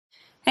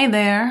Hey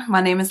there,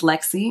 my name is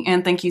Lexi,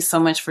 and thank you so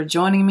much for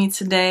joining me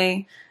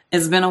today.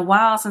 It's been a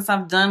while since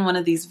I've done one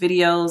of these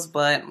videos,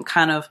 but I'm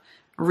kind of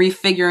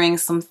refiguring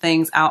some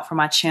things out for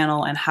my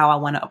channel and how I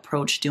want to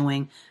approach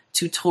doing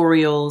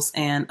tutorials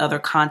and other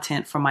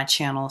content for my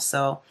channel.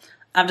 So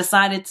I've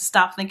decided to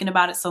stop thinking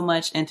about it so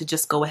much and to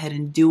just go ahead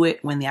and do it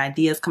when the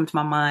ideas come to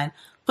my mind,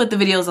 put the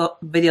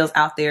videos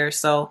out there.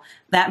 So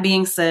that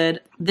being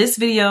said, this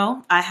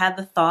video, I had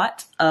the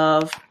thought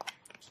of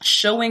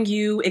showing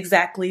you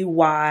exactly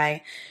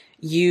why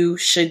you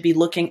should be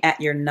looking at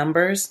your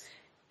numbers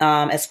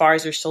as far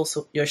as your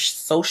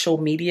social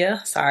media.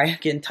 Sorry, I'm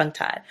getting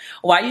tongue-tied.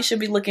 Why you should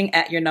be looking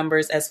at your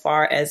numbers as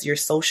far as your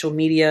social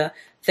media,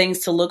 things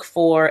to look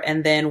for,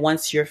 and then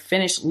once you're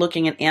finished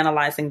looking and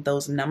analyzing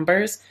those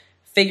numbers,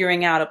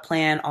 figuring out a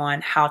plan on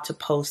how to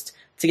post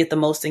to get the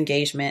most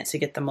engagement, to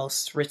get the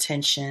most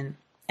retention,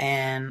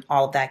 and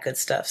all of that good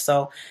stuff.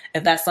 So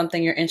if that's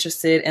something you're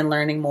interested in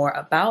learning more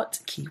about,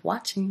 keep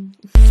watching.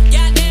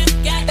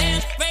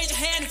 Goddamn, raise your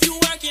hand if you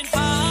working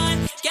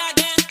hard.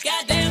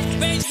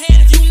 Goddamn, raise your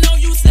hand if you know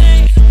you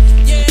say,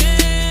 yeah.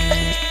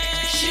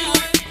 She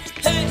work,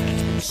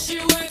 hey, she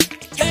work,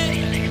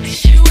 hey,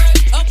 she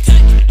work,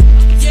 okay,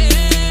 yeah.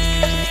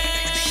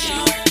 She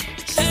work,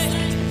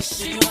 hey,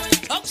 she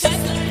work, okay,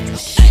 hey,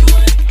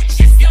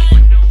 she's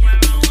gone.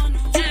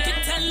 You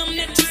can tell them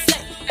that you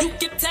say, you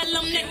can tell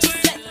them that you say.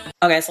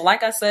 Okay, so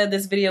like I said,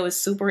 this video is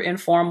super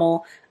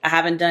informal. I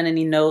haven't done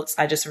any notes.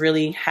 I just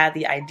really had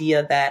the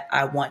idea that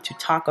I want to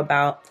talk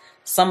about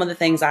some of the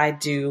things I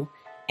do.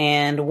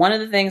 And one of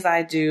the things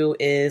I do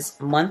is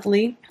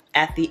monthly,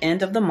 at the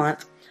end of the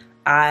month,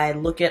 I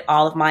look at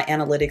all of my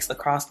analytics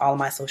across all of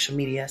my social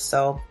media.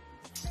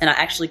 And I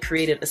actually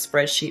created a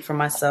spreadsheet for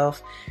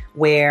myself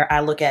where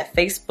I look at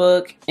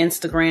Facebook,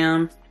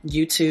 Instagram,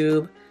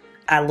 YouTube.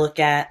 I look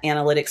at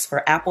analytics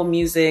for Apple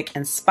Music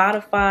and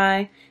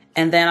Spotify.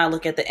 And then I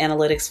look at the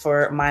analytics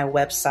for my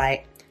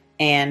website.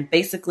 And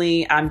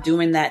basically, I'm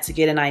doing that to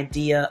get an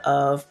idea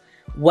of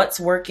what's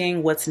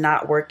working, what's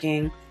not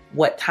working,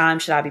 what time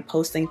should I be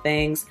posting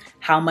things,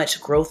 how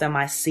much growth am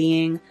I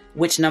seeing,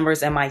 which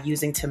numbers am I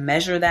using to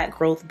measure that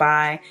growth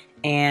by,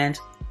 and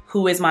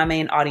who is my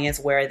main audience,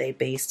 where are they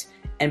based,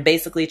 and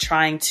basically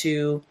trying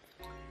to,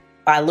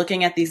 by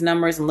looking at these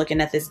numbers and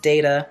looking at this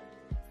data,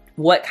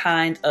 what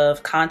kind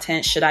of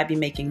content should I be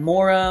making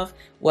more of?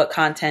 What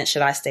content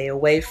should I stay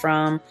away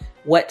from?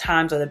 What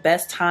times are the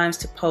best times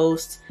to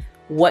post?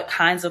 What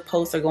kinds of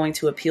posts are going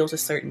to appeal to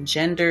certain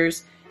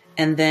genders?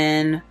 And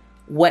then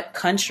what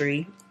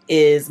country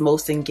is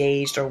most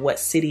engaged, or what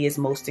city is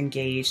most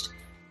engaged?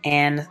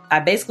 And I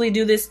basically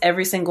do this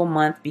every single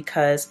month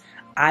because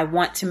I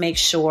want to make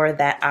sure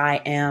that I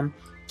am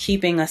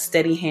keeping a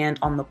steady hand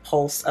on the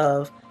pulse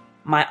of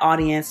my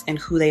audience and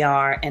who they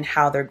are and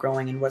how they're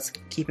growing and what's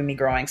keeping me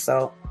growing.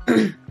 So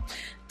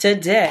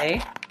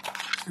today,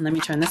 let me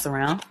turn this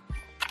around.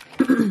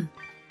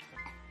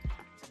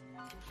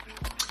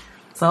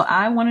 So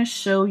I want to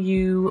show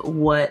you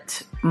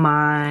what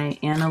my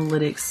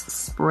analytics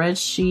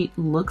spreadsheet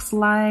looks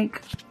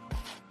like.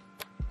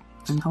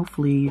 And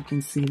hopefully you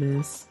can see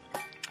this.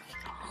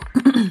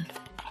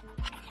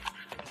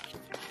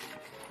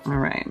 All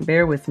right,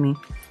 bear with me.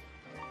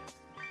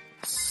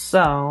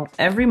 So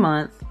every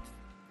month,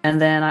 and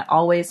then I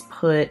always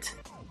put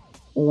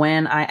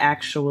when I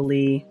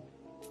actually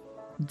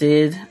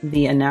did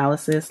the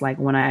analysis, like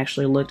when I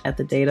actually looked at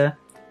the data.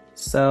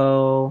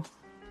 So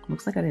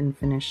looks like I didn't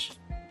finish.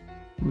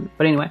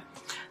 But anyway,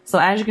 so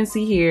as you can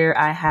see here,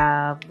 I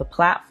have the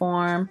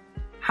platform,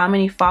 how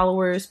many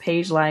followers,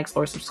 page likes,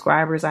 or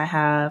subscribers I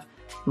have,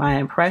 my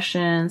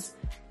impressions,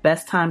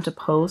 best time to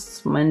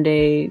post,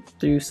 Monday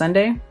through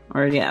Sunday,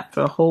 or yeah,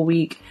 for a whole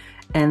week.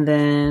 And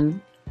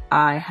then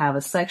I have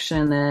a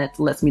section that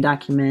lets me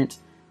document,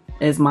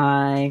 is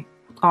my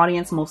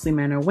audience mostly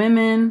men or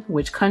women,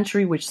 which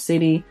country, which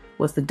city,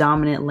 what's the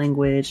dominant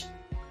language.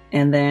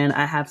 And then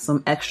I have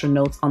some extra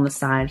notes on the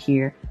side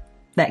here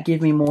that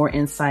give me more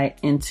insight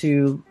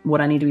into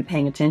what I need to be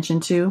paying attention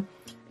to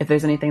if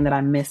there's anything that I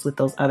missed with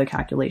those other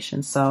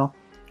calculations. So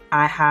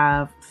I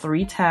have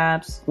 3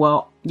 tabs.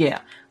 Well,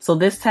 yeah. So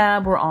this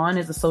tab we're on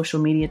is the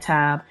social media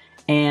tab,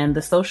 and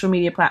the social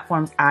media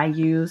platforms I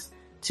use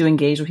to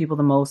engage with people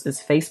the most is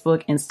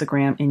Facebook,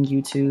 Instagram, and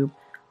YouTube.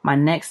 My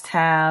next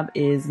tab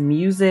is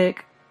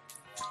music,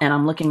 and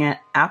I'm looking at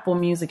Apple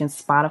Music and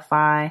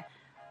Spotify.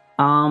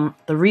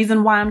 The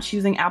reason why I'm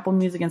choosing Apple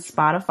Music and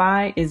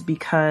Spotify is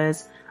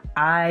because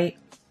I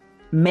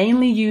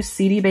mainly use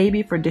CD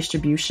Baby for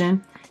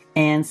distribution,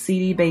 and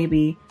CD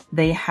Baby,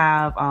 they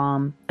have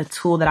a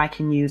tool that I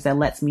can use that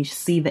lets me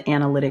see the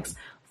analytics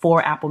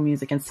for Apple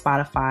Music and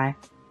Spotify.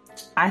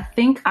 I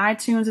think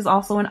iTunes is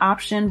also an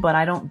option, but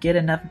I don't get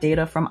enough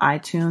data from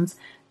iTunes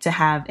to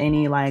have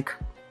any like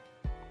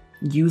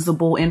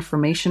usable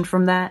information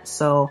from that.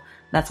 So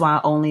that's why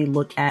I only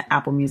look at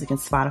Apple Music and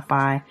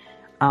Spotify.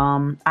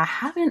 I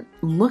haven't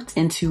looked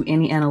into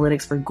any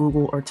analytics for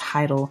Google or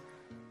Tidal,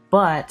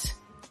 but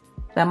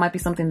that might be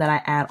something that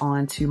I add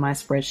on to my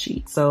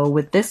spreadsheet. So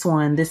with this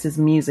one, this is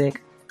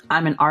music.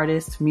 I'm an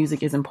artist.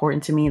 Music is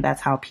important to me.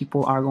 That's how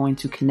people are going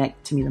to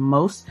connect to me the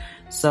most.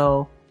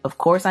 So of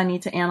course I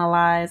need to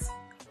analyze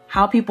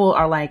how people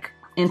are like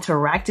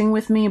interacting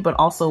with me, but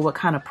also what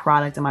kind of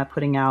product am I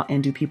putting out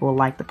and do people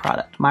like the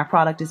product? My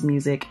product is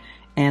music.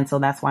 And so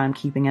that's why I'm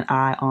keeping an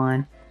eye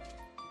on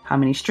how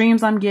many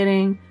streams I'm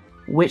getting,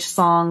 which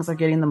songs are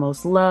getting the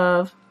most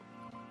love.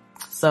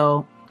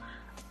 So,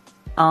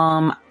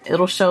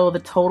 it'll show the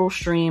total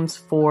streams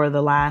for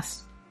the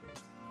last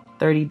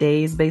 30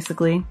 days,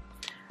 basically.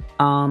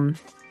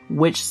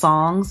 Which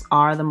songs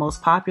are the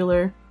most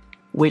popular,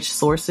 which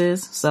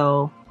sources.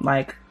 So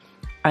like,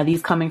 are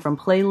these coming from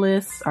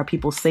playlists? Are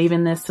people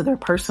saving this to their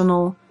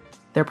personal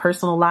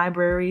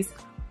libraries?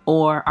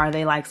 Or are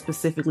they like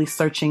specifically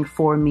searching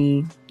for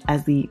me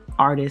as the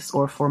artist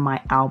or for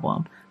my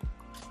album,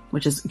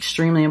 which is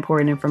extremely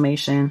important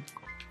information.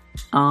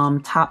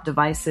 Top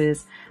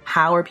devices.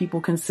 How are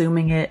people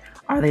consuming it?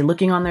 Are they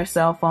looking on their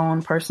cell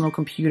phone, personal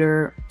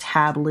computer,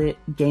 tablet,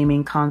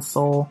 gaming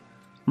console,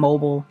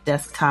 mobile,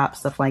 desktop,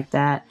 stuff like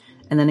that?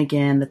 And then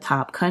again, the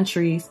top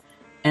countries.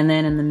 And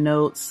then in the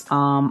notes,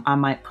 I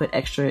might put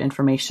extra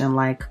information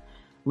like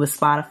with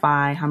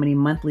Spotify, how many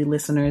monthly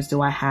listeners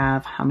do I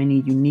have? How many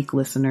unique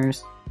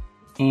listeners?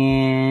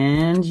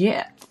 And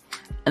yeah.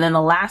 And then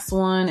the last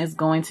one is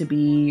going to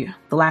be,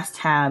 the last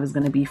tab is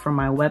going to be for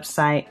my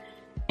website.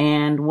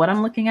 And what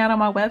I'm looking at on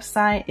my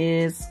website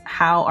is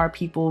how are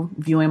people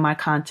viewing my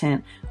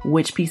content?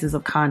 Which pieces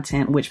of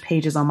content, which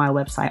pages on my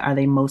website are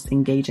they most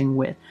engaging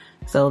with?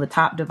 So the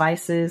top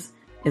devices,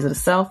 is it a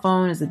cell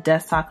phone? Is it a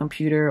desktop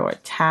computer or a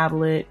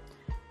tablet?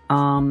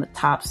 The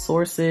top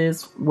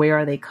sources, where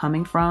are they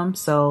coming from?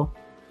 So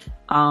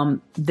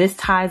this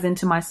ties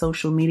into my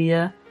social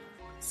media.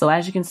 So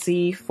as you can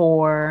see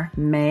for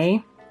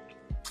May,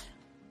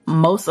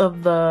 most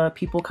of the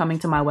people coming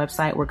to my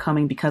website were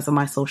coming because of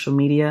my social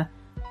media.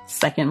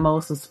 Second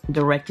most was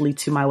directly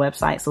to my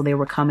website. So they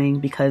were coming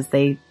because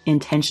they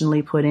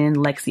intentionally put in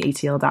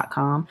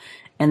lexiatl.com,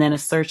 and then a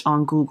search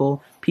on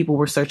Google. People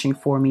were searching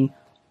for me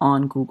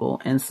on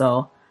Google. And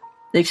so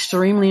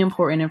extremely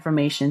important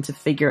information to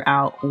figure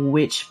out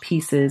which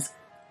pieces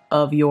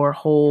of your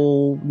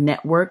whole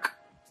network,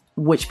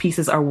 which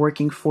pieces are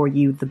working for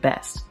you the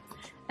best.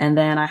 And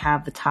then I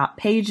have the top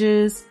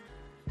pages.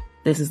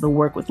 This is the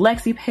Work with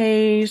Lexi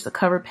page, the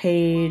cover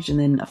page, and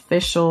then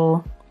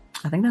official.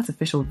 I think that's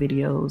official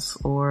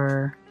videos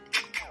or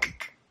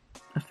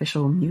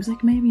official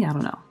music, maybe. I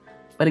don't know.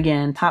 But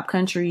again, top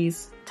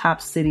countries,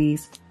 top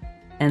cities,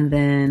 and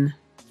then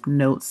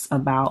notes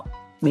about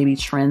maybe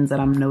trends that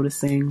I'm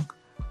noticing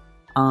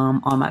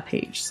on my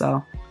page.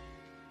 So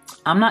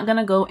I'm not going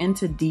to go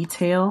into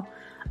detail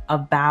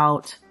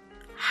about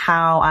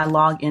how I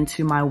log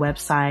into my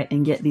website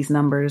and get these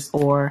numbers,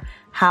 or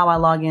how I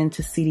log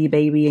into CD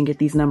Baby and get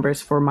these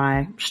numbers for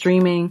my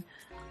streaming.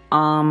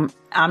 I'm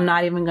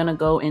not even going to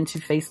go into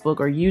Facebook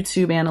or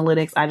YouTube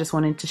analytics. I just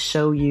wanted to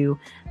show you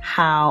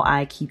how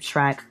I keep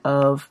track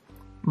of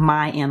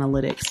my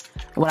analytics.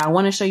 What I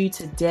want to show you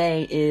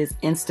today is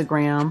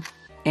Instagram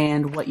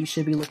and what you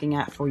should be looking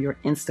at for your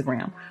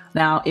Instagram.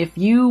 Now, if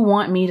you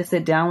want me to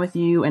sit down with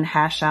you and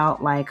hash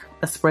out like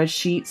a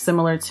spreadsheet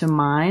similar to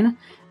mine,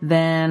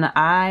 then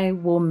I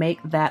will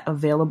make that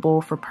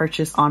available for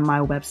purchase on my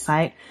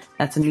website.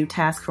 That's a new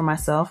task for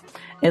myself.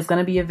 It's going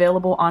to be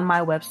available on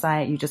my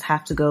website. You just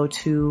have to go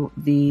to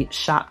the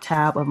shop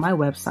tab of my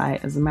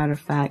website. As a matter of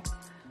fact,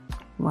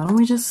 why don't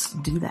we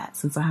just do that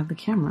since I have the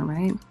camera,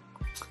 right?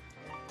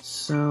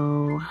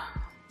 So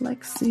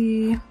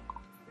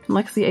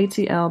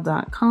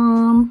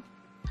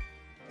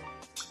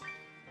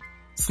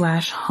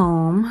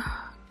lexiatl.com/home,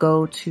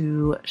 go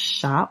to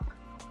shop,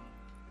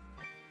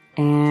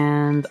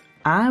 and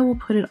I will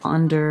put it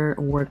under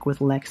Work with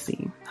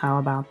Lexi. How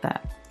about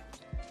that?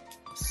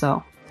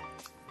 So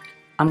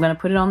I'm going to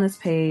put it on this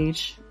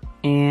page,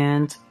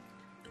 and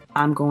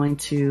I'm going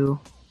to,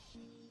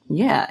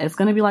 it's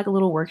going to be like a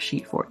little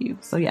worksheet for you.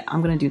 So yeah,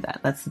 I'm going to do that.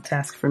 That's the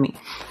task for me.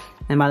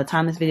 And by the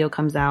time this video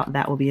comes out,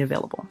 that will be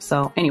available.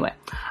 So anyway,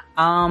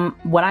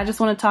 what I just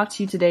want to talk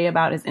to you today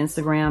about is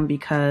Instagram,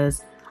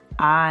 because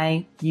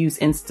I use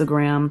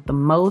Instagram the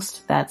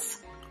most. That's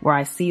where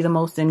I see the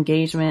most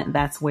engagement.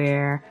 That's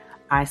where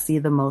I see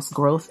the most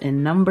growth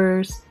in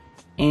numbers.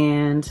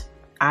 And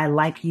I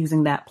like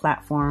using that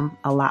platform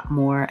a lot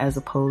more as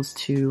opposed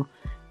to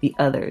the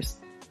others.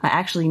 I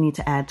actually need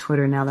to add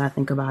Twitter now that I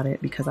think about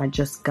it, because I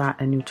just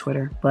got a new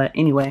Twitter. But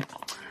anyway,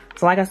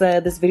 so like I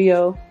said, this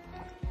video,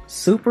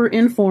 super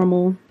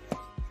informal.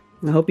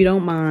 I hope you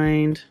don't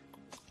mind,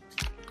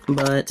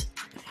 but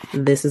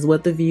this is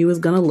what the view is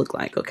gonna look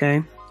like,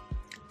 okay?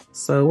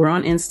 So we're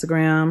on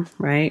Instagram,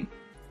 right?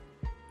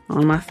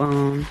 On my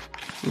phone.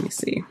 Let me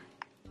see.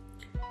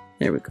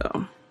 There we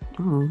go.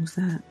 Oh, who's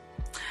that?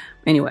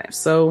 Anyway,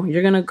 so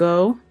you're gonna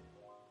go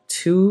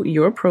to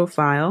your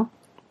profile.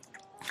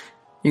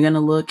 You're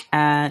gonna look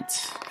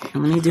at, let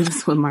me do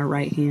this with my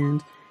right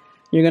hand.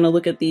 You're gonna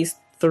look at these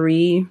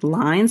 3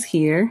 lines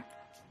here.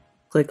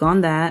 Click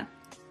on that,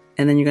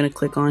 and then you're going to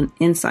click on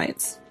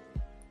Insights.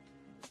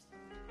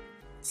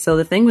 So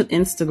the thing with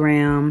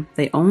Instagram,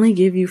 they only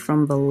give you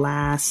from the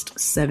last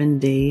 7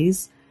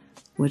 days,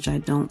 which I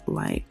don't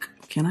like.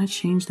 Can I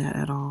change that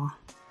at all?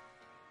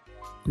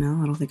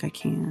 No, I don't think I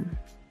can.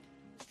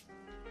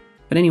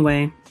 But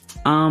anyway,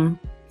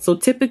 so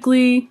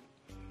typically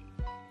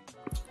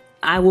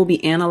I will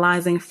be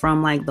analyzing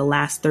from like the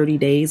last 30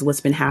 days what's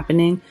been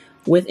happening.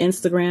 With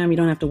Instagram, you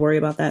don't have to worry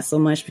about that so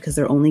much because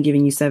they're only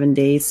giving you 7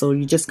 days. So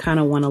you just kind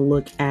of want to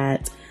look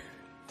at,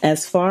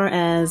 as far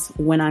as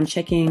when I'm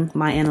checking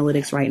my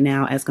analytics right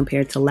now as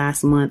compared to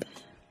last month,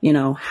 you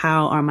know,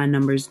 how are my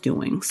numbers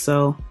doing?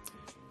 So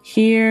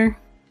here,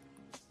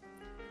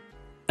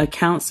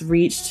 accounts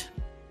reached,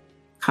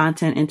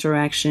 content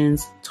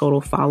interactions,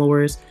 total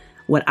followers.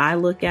 What I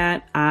look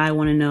at, I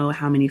want to know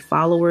how many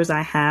followers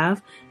I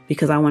have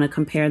because I want to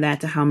compare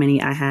that to how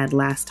many I had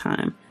last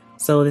time.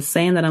 So it's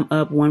saying that I'm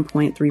up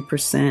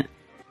 1.3%.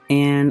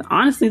 And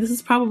honestly, this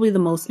is probably the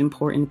most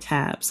important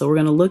tab. So we're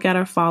going to look at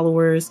our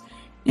followers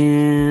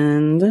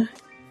and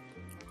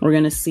we're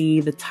going to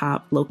see the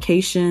top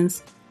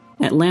locations.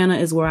 Atlanta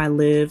is where I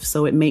live,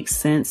 so it makes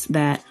sense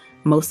that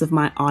most of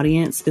my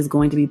audience is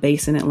going to be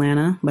based in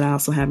Atlanta, but I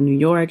also have New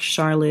York,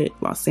 Charlotte,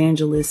 Los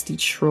Angeles,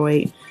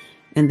 Detroit,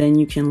 and then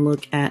you can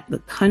look at the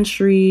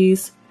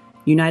countries.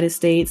 United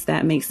States,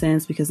 that makes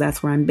sense because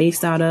that's where I'm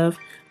based out of,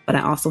 but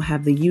I also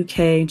have the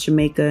UK,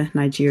 Jamaica,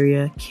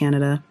 Nigeria,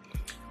 Canada.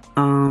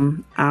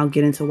 I'll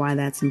get into why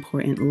that's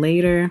important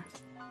later.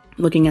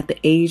 Looking at the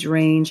age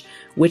range,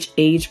 which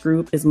age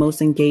group is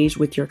most engaged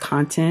with your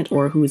content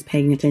or who is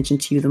paying attention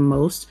to you the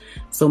most.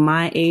 So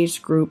my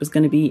age group is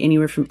going to be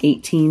anywhere from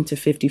 18 to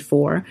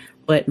 54,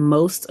 but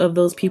most of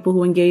those people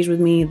who engage with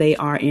me, they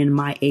are in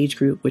my age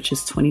group, which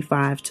is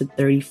 25 to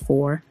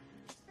 34.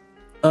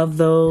 Of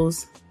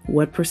those,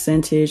 what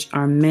percentage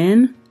are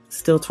men?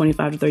 Still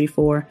 25 to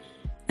 34,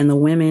 and the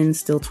women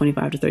still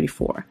 25 to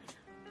 34.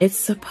 It's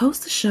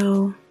supposed to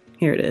show,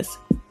 here it is.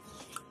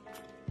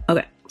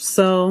 Okay,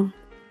 so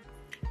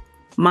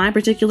my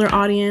particular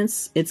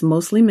audience, it's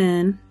mostly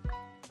men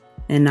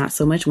and not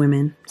so much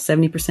women.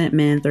 70%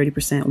 men,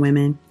 30%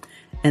 women.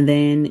 And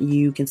then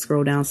you can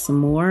scroll down some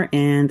more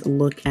and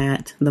look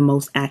at the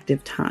most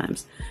active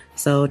times.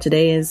 So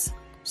today is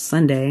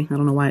Sunday. I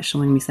don't know why it's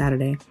showing me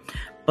Saturday,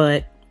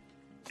 but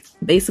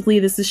basically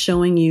this is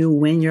showing you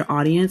when your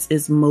audience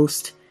is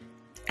most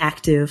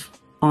active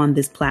on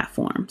this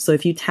platform. So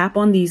if you tap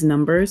on these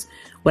numbers,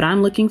 what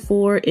I'm looking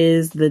for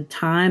is the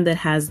time that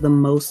has the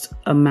most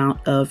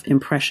amount of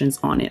impressions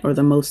on it or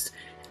the most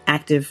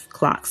active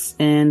clocks.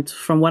 And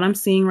from what I'm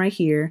seeing right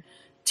here,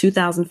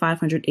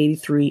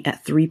 2,583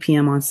 at 3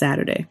 p.m. on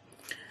Saturday.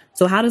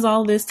 So how does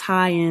all this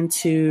tie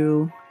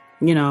into,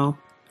 you know,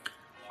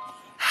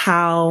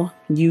 how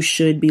you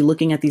should be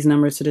looking at these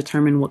numbers to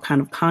determine what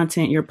kind of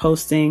content you're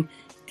posting,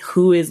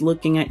 who is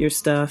looking at your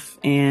stuff,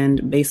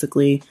 and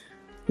basically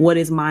what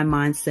is my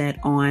mindset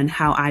on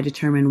how I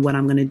determine what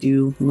I'm going to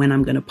do when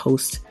I'm going to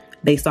post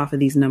based off of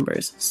these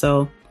numbers.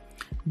 So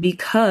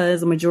because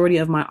the majority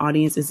of my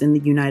audience is in the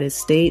United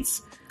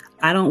States,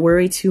 I don't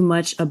worry too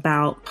much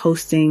about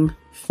posting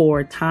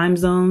for time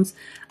zones.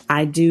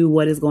 I do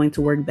what is going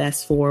to work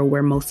best for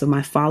where most of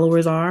my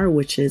followers are,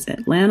 which is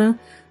Atlanta.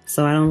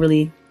 So I don't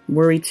really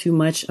worry too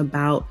much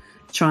about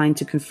trying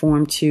to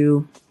conform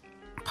to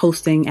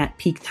posting at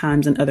peak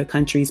times in other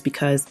countries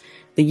because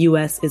the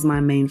US is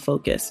my main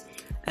focus.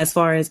 As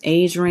far as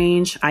age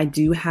range, I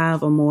do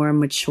have a more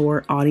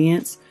mature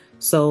audience,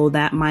 so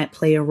that might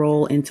play a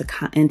role into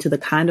the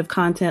kind of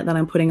content that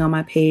I'm putting on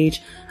my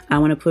page. I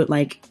want to put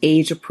like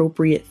age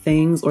appropriate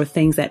things or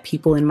things that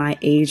people in my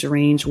age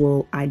range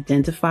will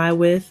identify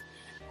with.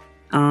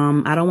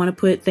 I don't want to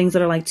put things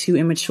that are like too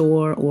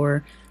immature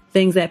or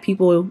things that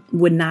people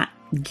would not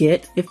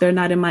get if they're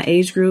not in my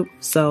age group.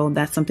 So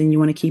that's something you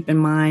want to keep in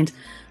mind.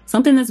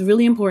 Something that's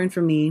really important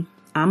for me,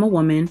 I'm a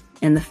woman,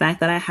 and the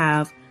fact that I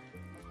have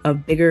a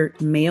bigger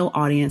male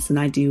audience than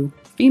I do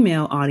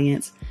female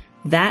audience,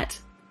 that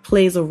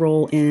plays a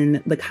role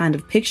in the kind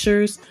of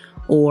pictures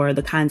or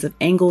the kinds of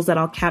angles that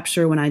I'll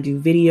capture when I do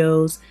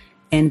videos.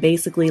 And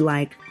basically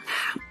like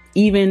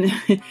even,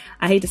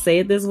 I hate to say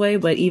it this way,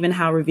 but even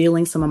how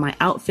revealing some of my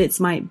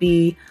outfits might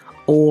be,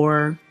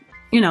 or,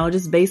 you know,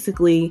 just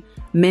basically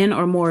men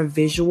are more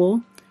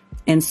visual.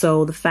 And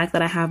so the fact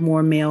that I have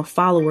more male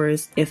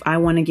followers, if I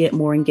want to get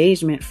more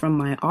engagement from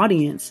my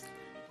audience,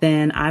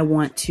 then I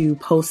want to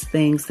post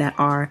things that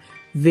are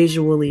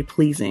visually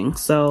pleasing.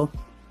 So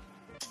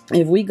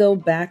if we go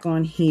back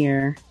on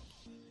here,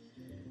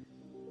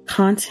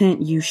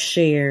 content you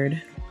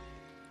shared,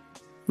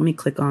 let me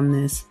click on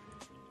this,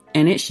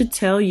 and it should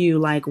tell you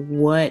like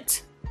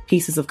what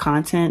pieces of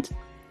content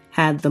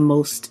had the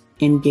most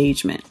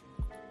engagement.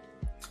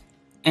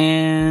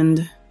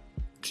 And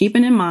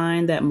keeping in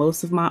mind that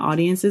most of my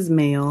audience is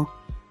male,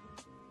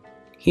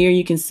 here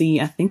you can see,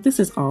 I think this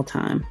is all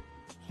time.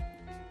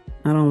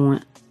 I don't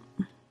want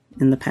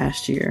in the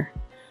past year.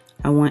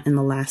 I want in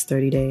the last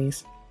 30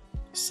 days.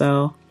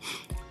 So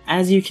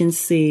as you can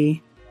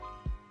see,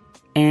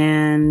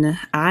 and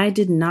I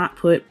did not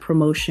put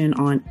promotion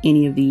on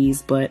any of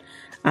these, but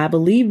I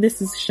believe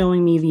this is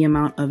showing me the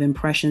amount of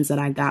impressions that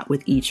I got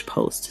with each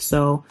post.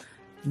 So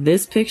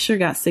this picture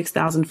got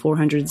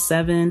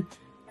 6,407.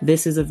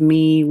 This is of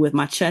me with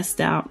my chest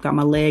out, got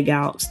my leg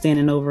out,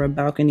 standing over a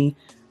balcony,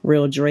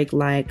 real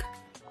Drake-like.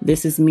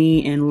 This is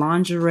me in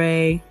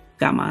lingerie,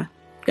 got my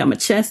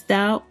chest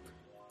out,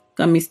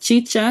 got mis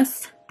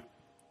chichas,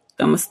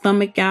 got my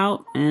stomach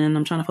out, and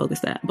I'm trying to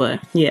focus that, but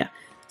yeah.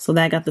 So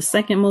that got the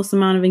second most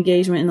amount of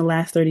engagement in the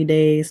last 30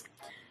 days.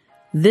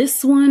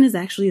 This one is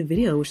actually a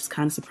video, which is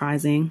kind of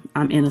surprising.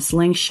 I'm in a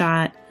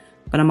slingshot,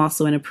 but I'm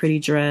also in a pretty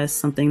dress,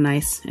 something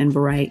nice and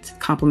bright,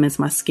 complements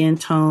my skin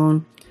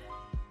tone.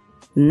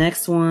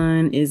 Next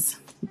one is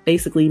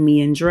basically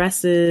me in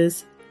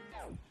dresses,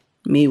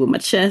 me with my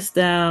chest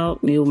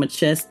out, me with my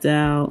chest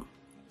out.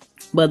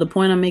 But the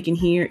point I'm making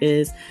here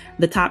is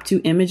the top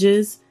two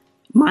images,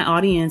 my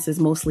audience is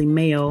mostly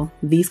male.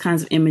 These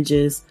kinds of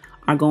images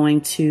are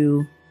going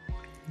to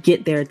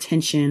get their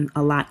attention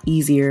a lot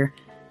easier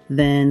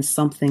than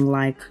something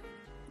like,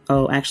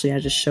 oh, actually, I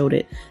just showed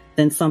it,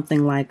 than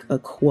something like a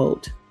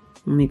quote.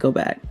 Let me go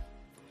back.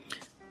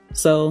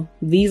 So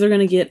these are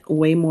going to get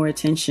way more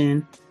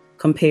attention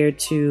compared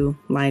to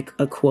like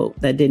a quote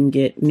that didn't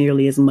get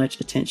nearly as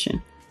much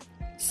attention.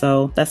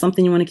 So that's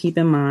something you want to keep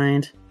in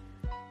mind.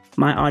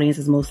 My audience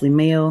is mostly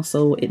male,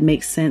 so it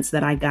makes sense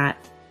that I got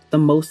the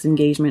most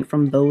engagement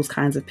from those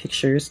kinds of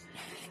pictures.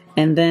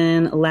 And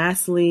then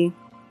lastly,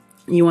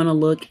 you want to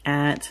look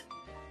at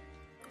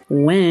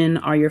when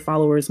are your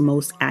followers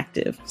most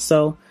active.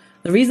 So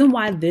the reason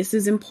why this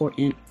is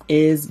important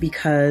is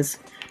because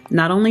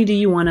not only do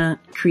you want to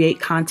create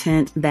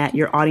content that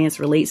your audience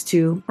relates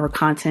to or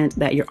content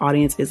that your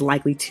audience is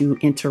likely to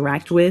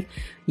interact with,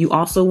 you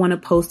also want to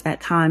post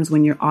at times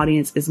when your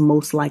audience is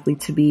most likely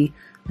to be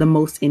the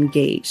most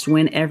engaged,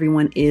 when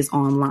everyone is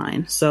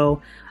online.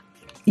 So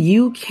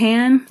you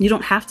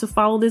don't have to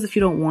follow this if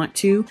you don't want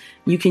to.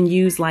 You can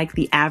use like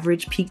the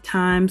average peak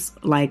times,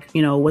 like,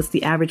 what's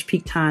the average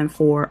peak time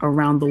for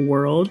around the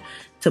world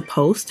to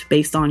post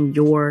based on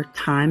your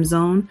time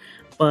zone.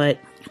 But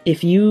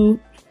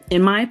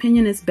in my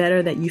opinion, it's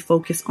better that you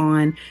focus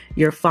on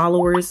your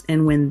followers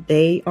and when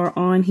they are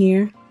on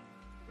here.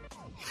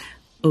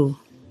 Oh,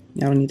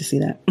 y'all don't need to see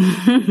that.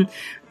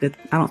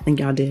 I don't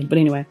think y'all did. But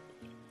anyway,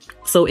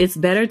 so it's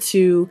better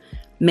to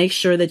make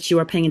sure that you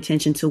are paying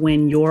attention to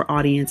when your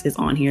audience is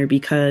on here,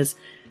 because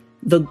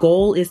the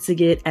goal is to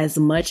get as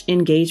much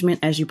engagement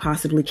as you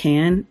possibly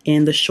can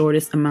in the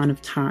shortest amount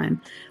of time.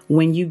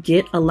 When you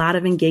get a lot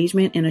of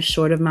engagement in a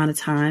short amount of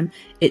time,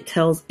 it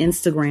tells the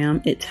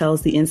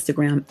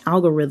Instagram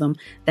algorithm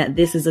that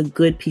this is a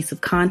good piece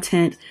of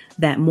content,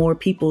 that more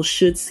people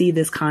should see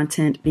this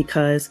content,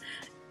 because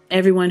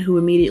everyone who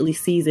immediately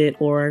sees it,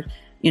 or,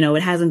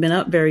 it hasn't been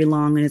up very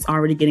long and it's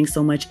already getting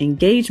so much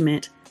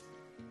engagement,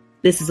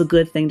 this is a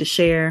good thing to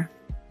share.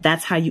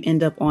 That's how you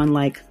end up on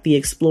like the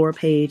Explore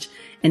page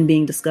and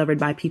being discovered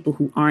by people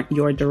who aren't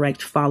your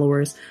direct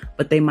followers,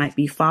 but they might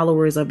be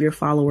followers of your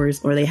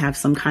followers, or they have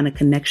some kind of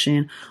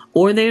connection,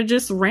 or they're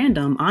just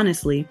random,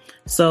 honestly.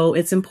 So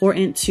it's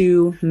important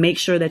to make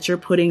sure that you're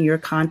putting your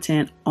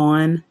content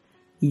on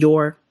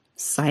your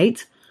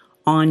site,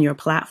 on your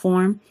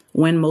platform,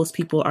 when most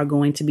people are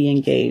going to be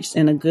engaged.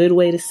 And a good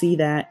way to see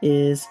that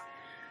is,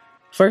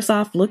 first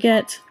off, look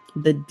at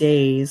the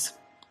days.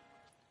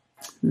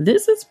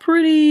 This is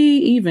pretty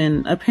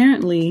even.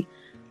 Apparently,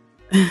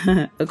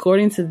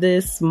 according to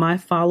this, my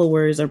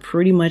followers are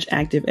pretty much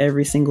active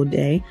every single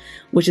day,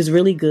 which is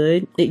really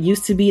good. It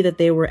used to be that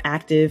they were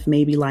active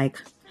maybe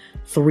like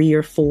 3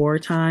 or 4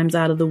 times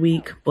out of the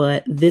week,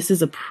 but this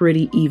is a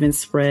pretty even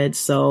spread.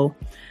 So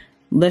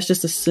let's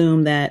just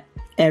assume that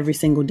every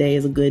single day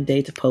is a good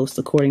day to post,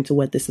 according to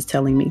what this is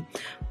telling me.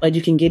 But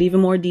you can get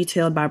even more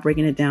detailed by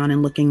breaking it down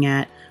and looking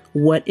at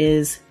what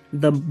is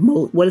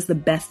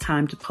the best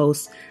time to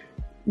post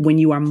when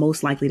you are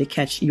most likely to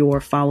catch your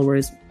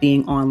followers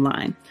being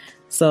online.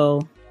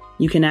 So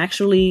you can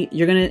actually,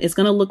 it's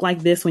going to look like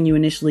this when you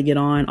initially get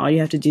on. All you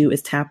have to do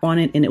is tap on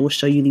it and it will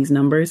show you these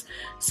numbers.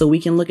 So we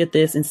can look at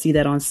this and see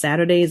that on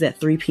Saturdays at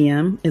 3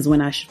 p.m. is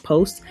when I should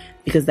post,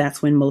 because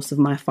that's when most of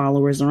my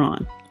followers are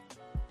on.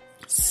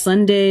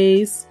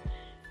 Sundays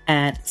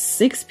at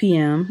 6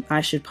 p.m.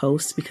 I should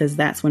post, because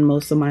that's when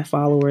most of my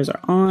followers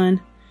are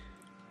on.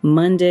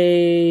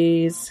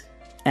 Mondays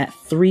at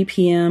 3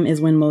 p.m. is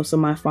when most of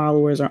my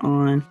followers are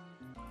on.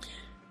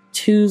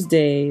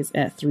 Tuesdays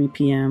at 3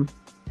 p.m.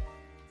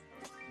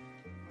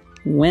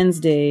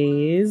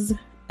 Wednesdays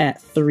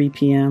at 3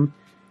 p.m.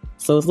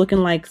 So it's looking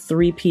like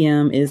 3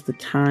 p.m. is the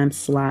time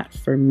slot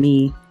for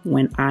me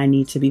when I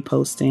need to be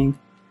posting.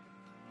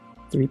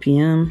 3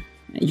 p.m.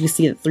 You can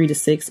see that 3 to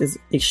 6 is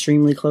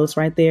extremely close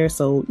right there.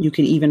 So you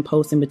could even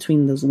post in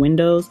between those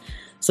windows.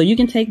 So you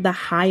can take the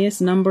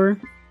highest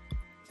number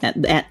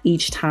at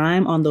each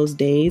time on those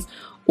days,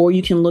 or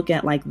you can look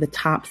at like the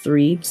top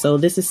 3. So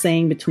this is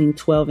saying between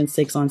 12 and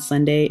 6 on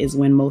Sunday is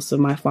when most of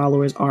my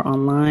followers are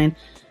online.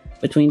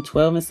 Between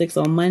 12 and 6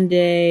 on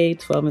Monday,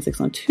 12 and 6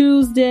 on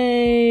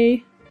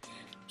Tuesday,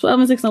 12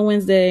 and 6 on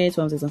Wednesday,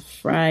 12 and 6 on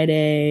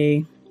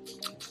Friday.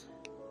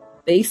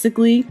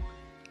 Basically,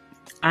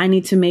 I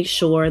need to make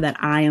sure that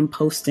I am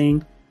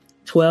posting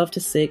 12 to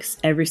 6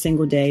 every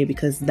single day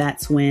because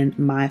that's when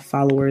my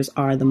followers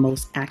are the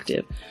most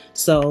active.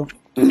 So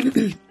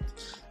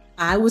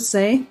I would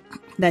say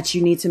that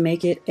you need to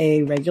make it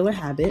a regular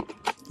habit.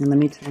 And let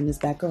me turn this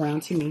back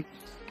around to me.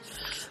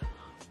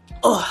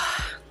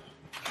 Oh,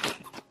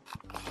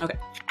 okay.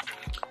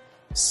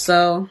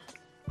 So,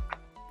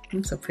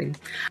 I'm so pretty.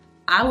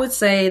 I would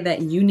say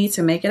that you need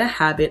to make it a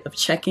habit of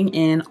checking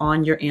in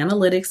on your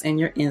analytics and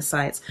your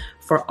insights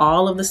for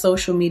all of the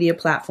social media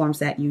platforms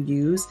that you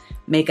use.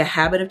 Make a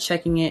habit of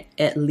checking it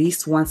at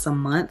least once a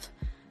month.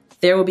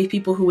 There will be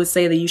people who would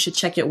say that you should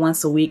check it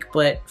once a week,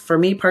 but for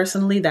me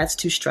personally, that's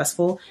too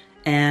stressful.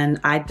 And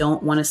I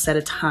don't want to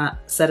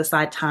set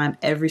aside time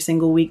every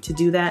single week to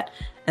do that,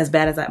 as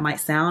bad as that might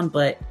sound,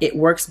 but it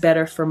works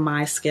better for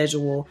my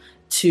schedule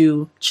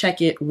to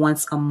check it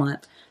once a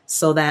month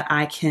so that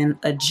I can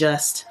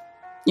adjust,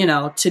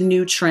 to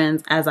new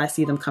trends as I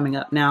see them coming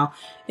up. Now,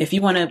 if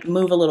you want to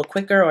move a little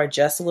quicker or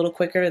adjust a little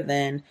quicker,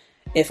 then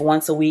if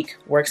once a week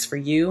works for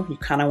you, you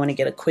kind of want to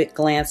get a quick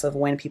glance of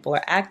when people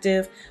are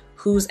active,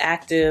 who's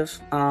active,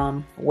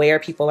 where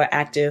people are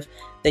active,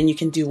 then you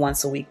can do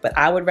once a week. But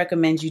I would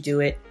recommend you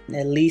do it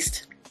at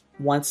least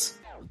once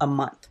a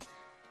month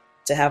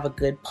to have a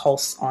good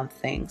pulse on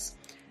things.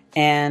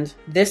 And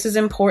this is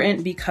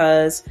important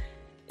because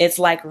it's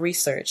like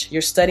research.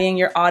 You're studying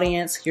your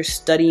audience, you're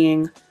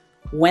studying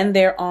when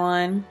they're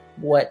on,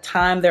 what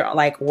time they're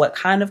like, what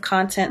kind of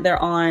content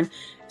they're on,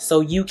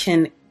 so you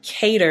can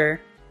cater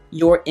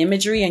your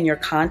imagery and your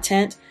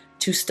content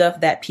to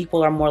stuff that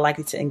people are more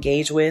likely to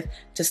engage with,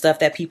 to stuff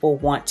that people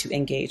want to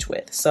engage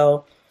with.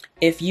 So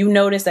if you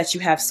notice that you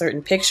have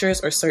certain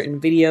pictures or certain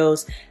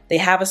videos, they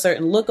have a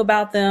certain look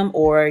about them,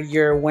 or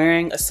you're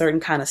wearing a certain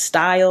kind of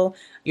style,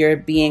 you're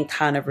being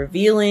kind of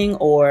revealing,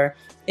 or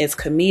it's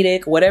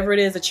comedic, whatever it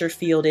is that your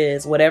field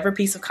is, whatever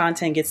piece of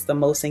content gets the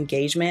most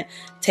engagement,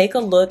 take a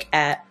look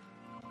at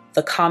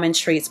the common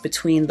traits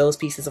between those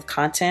pieces of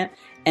content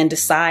and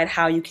decide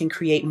how you can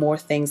create more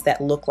things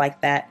that look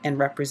like that and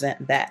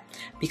represent that.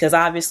 Because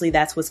obviously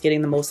that's what's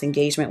getting the most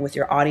engagement with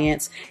your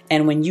audience.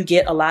 And when you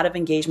get a lot of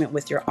engagement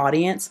with your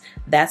audience,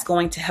 that's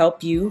going to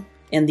help you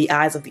in the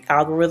eyes of the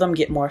algorithm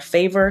get more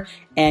favor,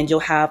 and you'll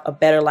have a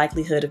better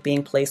likelihood of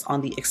being placed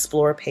on the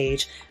Explore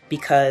page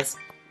because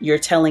you're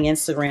telling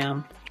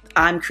Instagram,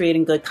 I'm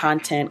creating good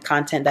content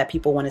that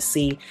people want to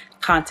see,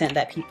 content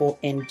that people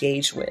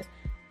engage with.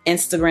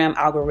 Instagram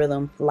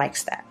algorithm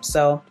likes that.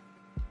 So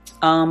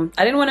I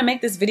didn't want to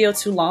make this video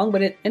too long,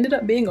 but it ended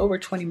up being over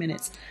 20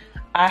 minutes.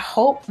 I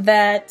hope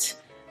that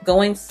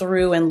going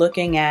through and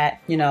looking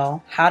at,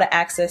 how to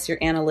access your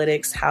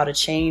analytics, how to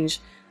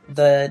change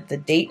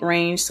the date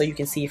range so you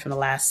can see from the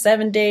last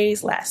 7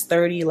 days, last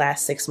 30,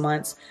 last 6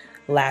 months,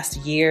 last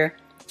year.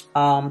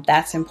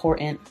 That's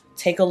important.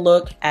 Take a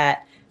look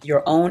at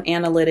your own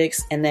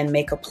analytics and then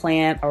make a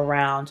plan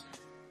around,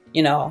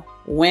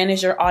 when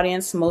is your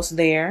audience most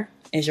there?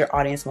 Is your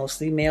audience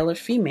mostly male or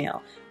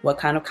female? What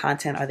kind of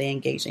content are they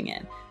engaging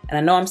in? And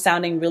I know I'm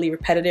sounding really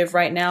repetitive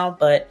right now,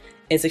 but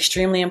it's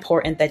extremely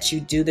important that you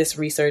do this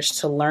research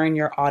to learn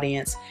your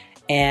audience.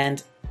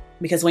 And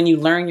because when you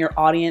learn your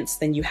audience,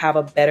 then you have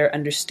a better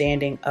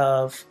understanding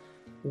of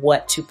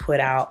what to put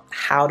out,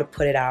 how to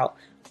put it out,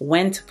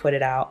 when to put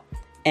it out,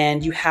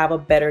 and you have a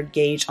better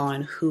gauge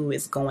on who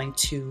is going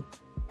to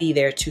be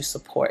there to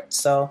support.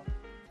 So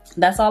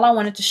that's all I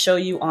wanted to show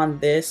you on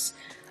this.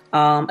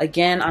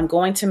 Again, I'm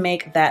going to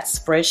make that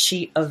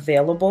spreadsheet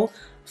available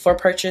for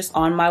purchase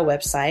on my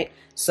website.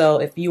 So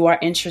if you are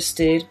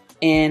interested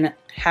in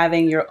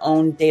having your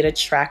own data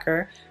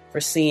tracker for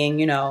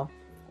seeing,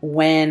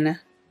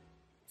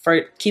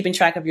 for keeping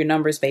track of your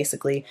numbers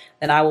basically,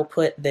 then I will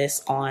put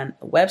this on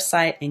the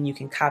website and you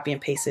can copy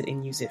and paste it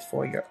and use it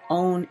for your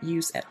own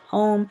use at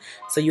home.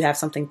 So you have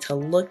something to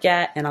look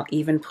at, and I'll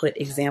even put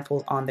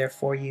examples on there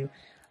for you.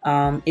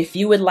 If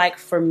you would like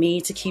for me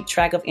to keep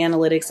track of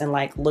analytics and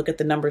look at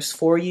the numbers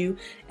for you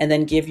and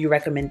then give you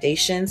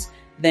recommendations,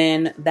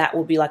 then that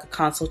will be like a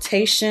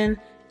consultation.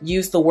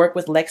 Use the Work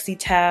with Lexi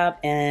tab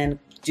and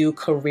do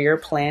career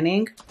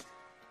planning.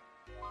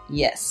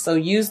 Yes, so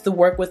use the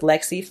Work with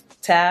Lexi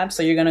tab.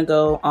 So you're going to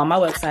go on my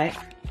website.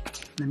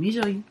 Let me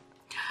show you.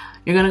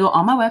 You're going to go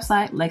on my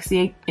website,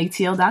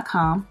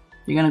 lexiatl.com.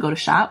 You're going to go to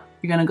shop.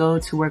 You're going to go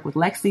to Work with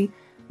Lexi.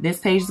 This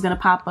page is going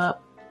to pop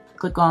up.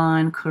 Click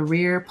on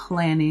career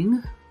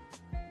planning.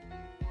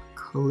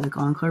 Click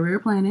on career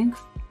planning.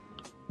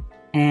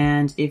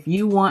 And if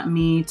you want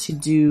me to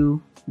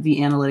do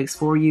the analytics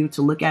for you,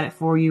 to look at it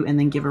for you, and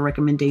then give a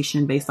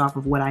recommendation based off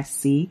of what I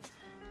see,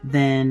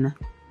 then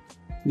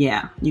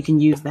yeah, you can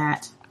use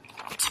that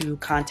to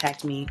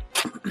contact me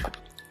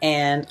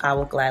and I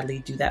will gladly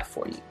do that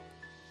for you.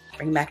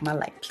 Bring back my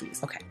light,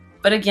 please. Okay.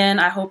 But again,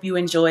 I hope you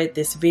enjoyed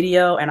this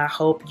video and I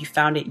hope you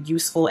found it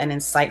useful and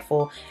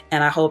insightful.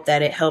 And I hope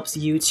that it helps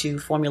you to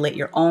formulate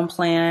your own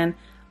plan,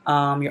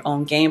 your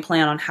own game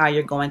plan on how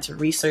you're going to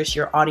research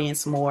your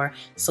audience more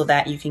so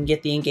that you can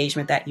get the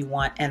engagement that you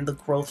want and the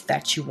growth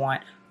that you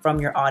want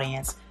from your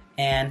audience.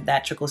 And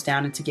that trickles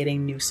down into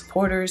getting new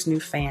supporters, new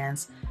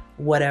fans,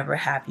 whatever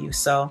have you.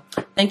 So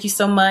thank you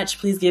so much.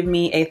 Please give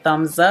me a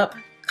thumbs up.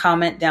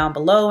 Comment down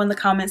below in the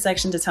comment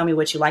section to tell me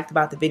what you liked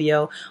about the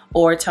video,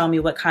 or tell me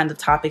what kind of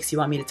topics you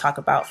want me to talk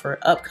about for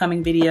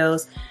upcoming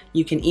videos.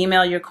 You can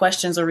email your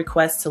questions or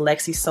requests to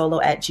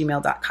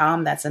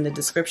lexisolo@gmail.com. That's in the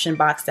description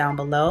box down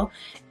below.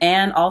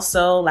 And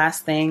also,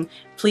 last thing,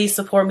 please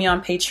support me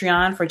on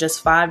Patreon. For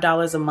just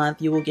 $5 a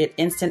month, you will get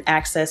instant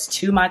access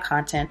to my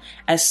content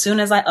as soon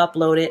as I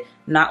upload it,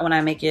 not when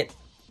I make it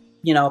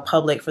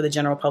public for the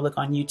general public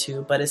on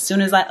YouTube. But as soon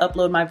as I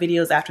upload my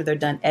videos after they're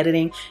done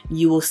editing,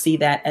 you will see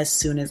that as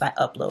soon as I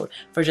upload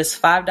for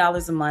just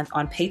 $5 a month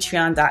on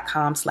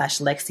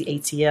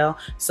patreon.com/LexiATL.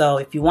 So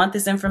if you want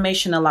this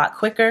information a lot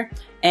quicker,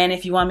 and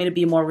if you want me to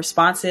be more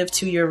responsive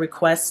to your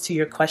requests, to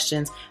your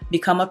questions,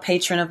 become a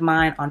patron of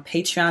mine on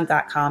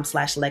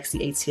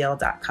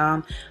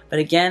patreon.com/LexiATL.com. But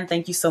again,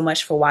 thank you so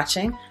much for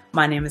watching.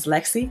 My name is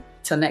Lexi.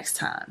 Till next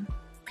time.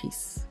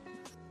 Peace.